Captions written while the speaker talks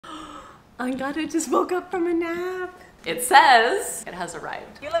Angada just woke up from a nap. It says it has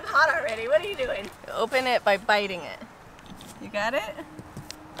arrived. You look hot already. What are you doing? Open it by biting it. You got it?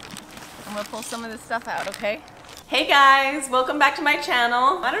 I'm gonna pull some of this stuff out, okay? Hey guys, welcome back to my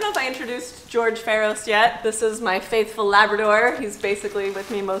channel. I don't know if I introduced George Faros yet. This is my faithful Labrador. He's basically with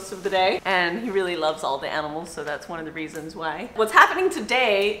me most of the day, and he really loves all the animals, so that's one of the reasons why. What's happening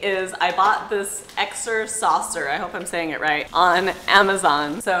today is I bought this Exer saucer, I hope I'm saying it right, on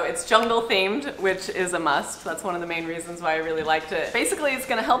Amazon. So it's jungle themed, which is a must. That's one of the main reasons why I really liked it. Basically, it's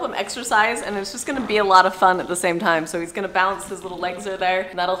gonna help him exercise, and it's just gonna be a lot of fun at the same time. So he's gonna bounce, his little legs are there,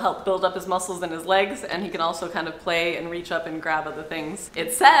 and that'll help build up his muscles in his legs, and he can also kind of play and reach up and grab other things.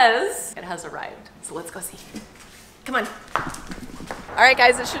 It says it has arrived, so let's go see. Come on. All right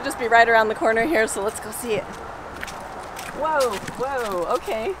guys, it should just be right around the corner here, so let's go see it. Whoa, whoa,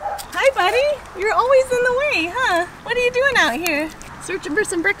 okay. Hi buddy, you're always in the way, huh? What are you doing out here? Searching for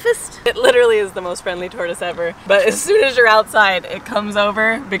some breakfast? It literally is the most friendly tortoise ever, but as soon as you're outside, it comes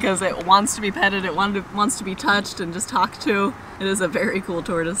over because it wants to be petted, it wants to be touched and just talked to. It is a very cool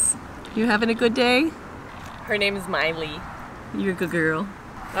tortoise. You having a good day? Her name is Miley. You're a good girl.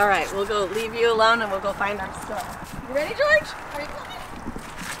 All right, we'll go leave you alone and we'll go find our stuff. You ready, George? Are you coming?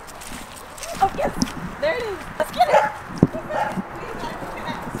 Oh, yes. There it is. Let's get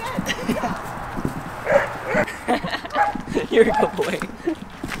it. You're a good boy.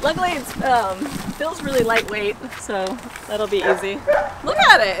 Luckily, it feels really lightweight, so that'll be easy. Look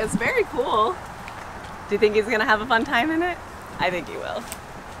at it. It's very cool. Do you think he's going to have a fun time in it? I think he will.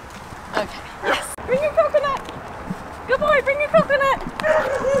 Okay. Yes. Bring your coconut. Good boy, bring your coconut.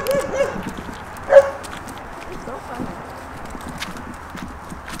 It's so funny.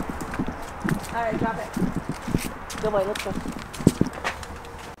 All right, drop it. Good boy, let's go.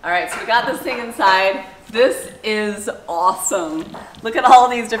 All right, so we got this thing inside. This is awesome. Look at all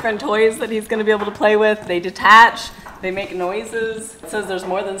these different toys that he's gonna be able to play with. They detach. They make noises. It says there's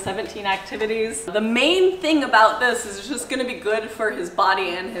more than 17 activities. The main thing about this is it's just gonna be good for his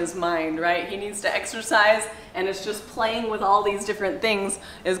body and his mind, right? He needs to exercise, and it's just playing with all these different things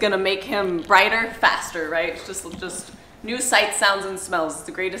is gonna make him brighter, faster, right? It's just new sights, sounds, and smells. It's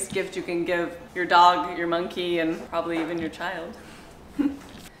the greatest gift you can give your dog, your monkey, and probably even your child.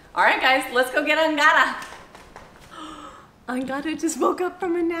 All right, guys, let's go get Angada. Angada just woke up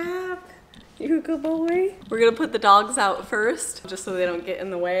from a nap. You're a good boy. We're gonna put the dogs out first, just so they don't get in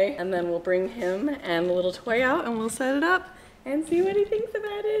the way, and then we'll bring him and the little toy out and we'll set it up and see what he thinks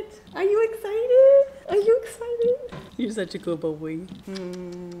about it. Are you excited? Are you excited? You're such a good boy.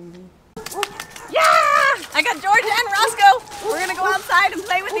 Yeah! I got George and Roscoe. We're gonna go outside and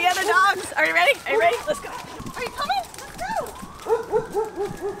play with the other dogs. Are you ready? Are you ready? Let's go. Are you coming? Let's go.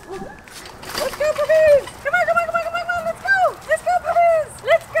 Let's go, puppies. Come on, come on, come on, come on, come on. Let's go. Let's go, puppies.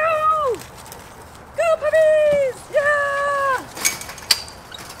 Let's go. Go, puppies! Yeah!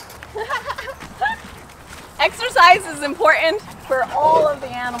 Exercise is important for all of the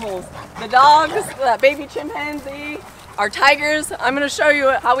animals. The dogs, the baby chimpanzee, our tigers. I'm going to show you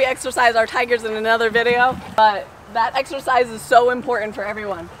how we exercise our tigers in another video, but that exercise is so important for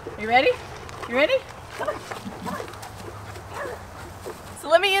everyone. You ready? You ready? Come on. Come on. So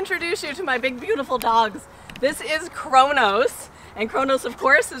let me introduce you to my big, beautiful dogs. This is Kronos. And Kronos, of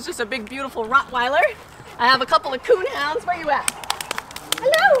course, is just a big, beautiful Rottweiler. I have a couple of coon hounds. Where you at?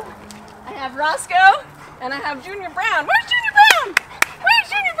 Hello! I have Roscoe, and I have Junior Brown. Where's Junior Brown? Where's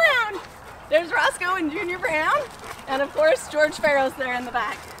Junior Brown? There's Roscoe and Junior Brown. And of course, George Faros there in the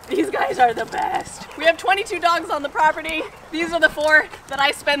back. These guys are the best. We have 22 dogs on the property. These are the 4 that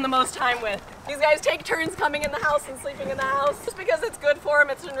I spend the most time with. These guys take turns coming in the house and sleeping in the house. Just because it's good for them,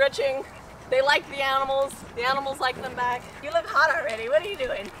 it's enriching. They like the animals like them back. You look hot already. What are you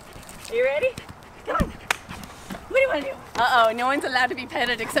doing? Are you ready? Come on. What do you want to do? Uh-oh, no one's allowed to be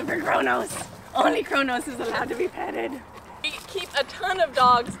petted except for Kronos. Only Kronos is allowed to be petted. We keep a ton of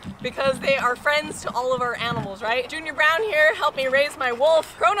dogs because they are friends to all of our animals, right? Junior Brown here helped me raise my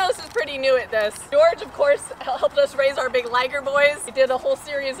wolf. Kronos is pretty new at this. George, of course, helped us raise our big liger boys. We did a whole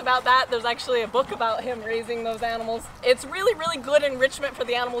series about that. There's actually a book about him raising those animals. It's really, really good enrichment for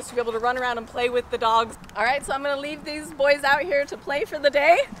the animals to be able to run around and play with the dogs. All right, so I'm gonna leave these boys out here to play for the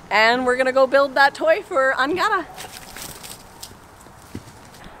day, and we're gonna go build that toy for Angada.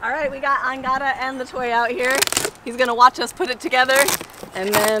 All right, we got Angada and the toy out here. He's gonna watch us put it together,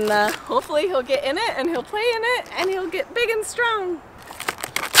 and then hopefully he'll get in it and he'll play in it and he'll get big and strong.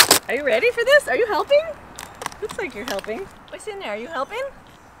 Are you ready for this? Are you helping? Looks like you're helping. What's in there? Are you helping?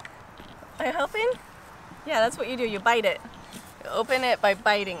 Are you helping? Yeah, that's what you do. You bite it. You open it by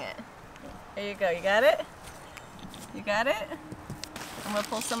biting it. There you go. You got it? You got it? I'm gonna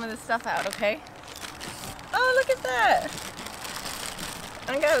pull some of this stuff out, okay? Oh, look at that!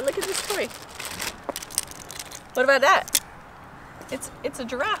 Angada, look at this toy. What about that? It's a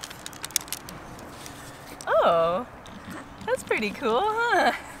giraffe. Oh, that's pretty cool,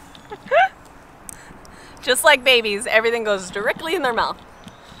 huh? Just like babies, everything goes directly in their mouth.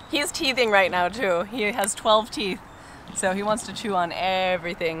 He's teething right now too. He has 12 teeth, so he wants to chew on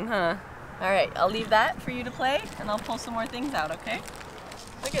everything, huh? All right, I'll leave that for you to play, and I'll pull some more things out, okay?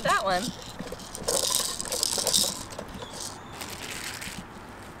 Look at that one.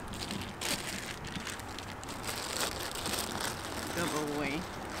 Good boy.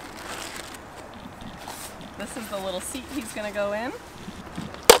 This is the little seat he's gonna go in.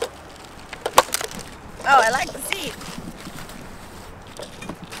 Oh, I like the seat.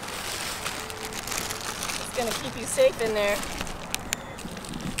 It's gonna keep you safe in there.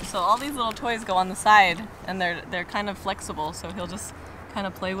 So all these little toys go on the side, and they're kind of flexible, so he'll just kind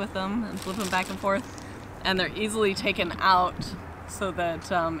of play with them and flip them back and forth. And they're easily taken out so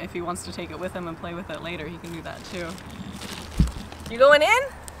that if he wants to take it with him and play with it later, he can do that too. You going in?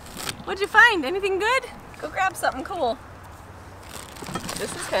 What'd you find? Anything good? Go grab something cool.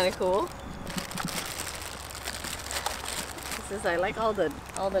 This is kind of cool. I like all the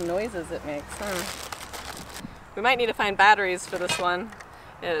noises it makes, huh? We might need to find batteries for this one.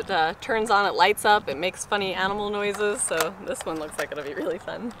 It turns on, it lights up, it makes funny animal noises, so this one looks like it'll be really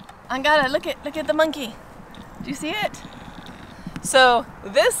fun. Angada, look at the monkey. Do you see it? So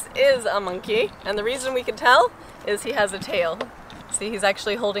this is a monkey, and the reason we can tell is he has a tail. See, he's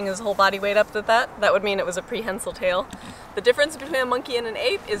actually holding his whole body weight up with that. That would mean it was a prehensile tail. The difference between a monkey and an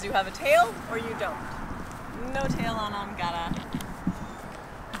ape is you have a tail or you don't. No tail on Angada.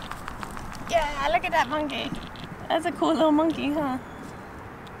 Yeah, look at that monkey. That's a cool little monkey, huh?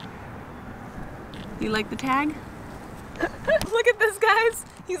 You like the tag? Look at this, guys.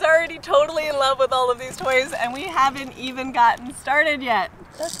 He's already totally in love with all of these toys, and we haven't even gotten started yet.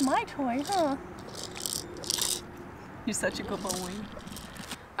 That's my toy, huh? You're such a good boy.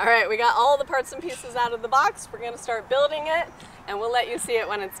 All right, we got all the parts and pieces out of the box. We're gonna start building it, and we'll let you see it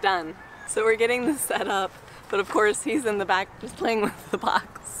when it's done. So we're getting this set up, but of course he's in the back just playing with the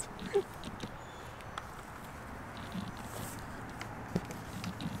box.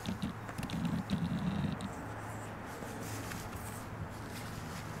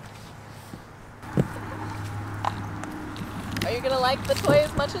 Are you gonna like the toy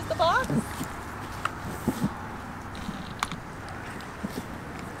as much as the box?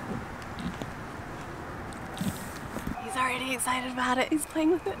 He's already excited about it. He's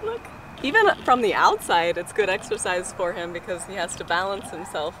playing with it, look. Even from the outside, it's good exercise for him because he has to balance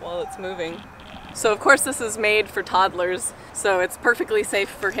himself while it's moving. So of course this is made for toddlers, so it's perfectly safe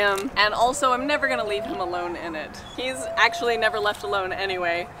for him. And also I'm never gonna leave him alone in it. He's actually never left alone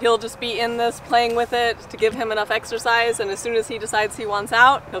anyway. He'll just be in this playing with it to give him enough exercise, and as soon as he decides he wants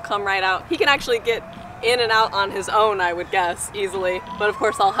out, he'll come right out. He can actually get in and out on his own, I would guess, easily. But of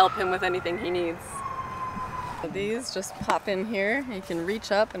course I'll help him with anything he needs. These just pop in here. You can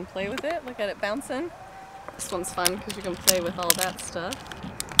reach up and play with it. Look at it bouncing. This one's fun because you can play with all that stuff.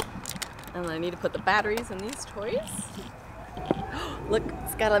 And I need to put the batteries in these toys. Look,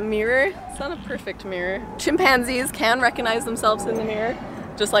 it's got a mirror. It's not a perfect mirror. Chimpanzees can recognize themselves in the mirror,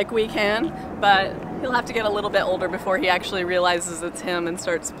 just like we can, but he'll have to get a little bit older before he actually realizes it's him and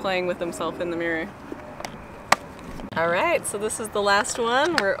starts playing with himself in the mirror. Alright, so this is the last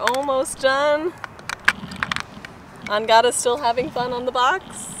one. We're almost done. Angada's still having fun on the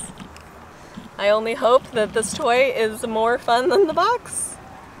box. I only hope that this toy is more fun than the box.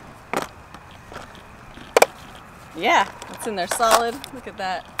 Yeah, it's in there solid. Look at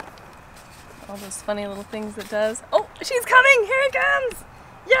that. All those funny little things it does. Oh, she's coming! Here it comes!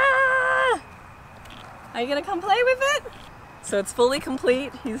 Yeah! Are you gonna come play with it? So it's fully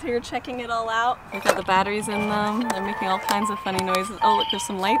complete. He's here checking it all out. Look at the batteries in them. They're making all kinds of funny noises. Oh, look, there's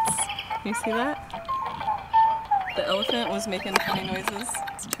some lights. Can you see that? The elephant was making funny noises.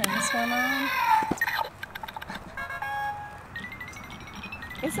 Let's turn this one on.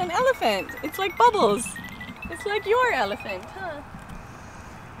 It's an elephant. It's like Bubbles. It's like your elephant, huh?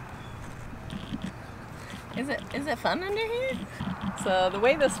 Is it fun under here? So the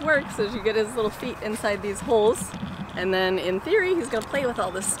way this works is you get his little feet inside these holes, and then in theory he's gonna play with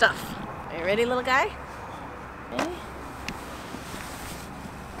all this stuff. Are you ready, little guy? Okay.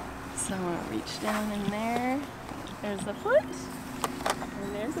 So I'm gonna reach down in there. There's a foot,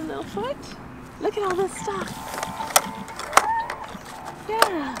 and there's a little foot. Look at all this stuff.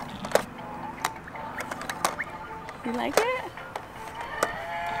 Yeah. You like it?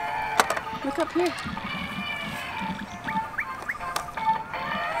 Look up here.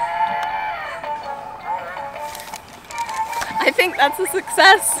 think that's a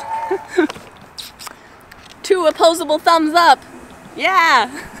success. 2 opposable thumbs up.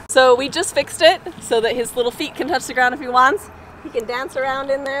 Yeah. So we just fixed it so that his little feet can touch the ground if he wants. He can dance around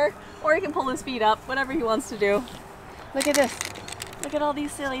in there, or he can pull his feet up, whatever he wants to do. Look at this. Look at all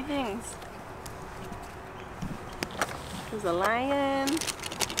these silly things. There's a lion,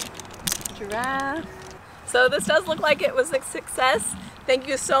 giraffe. So this does look like it was a success. Thank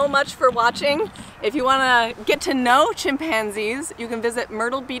you so much for watching. If you want to get to know chimpanzees, you can visit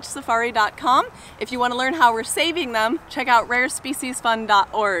myrtlebeachsafari.com. If you want to learn how we're saving them, check out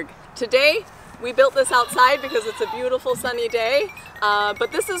rarespeciesfund.org. Today, we built this outside because it's a beautiful sunny day,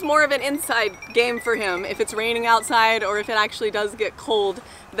 but this is more of an inside game for him. If it's raining outside or if it actually does get cold,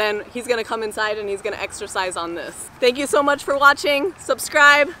 then he's going to come inside and he's going to exercise on this. Thank you so much for watching.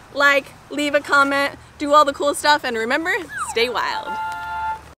 Subscribe, like, leave a comment, do all the cool stuff, and remember, stay wild.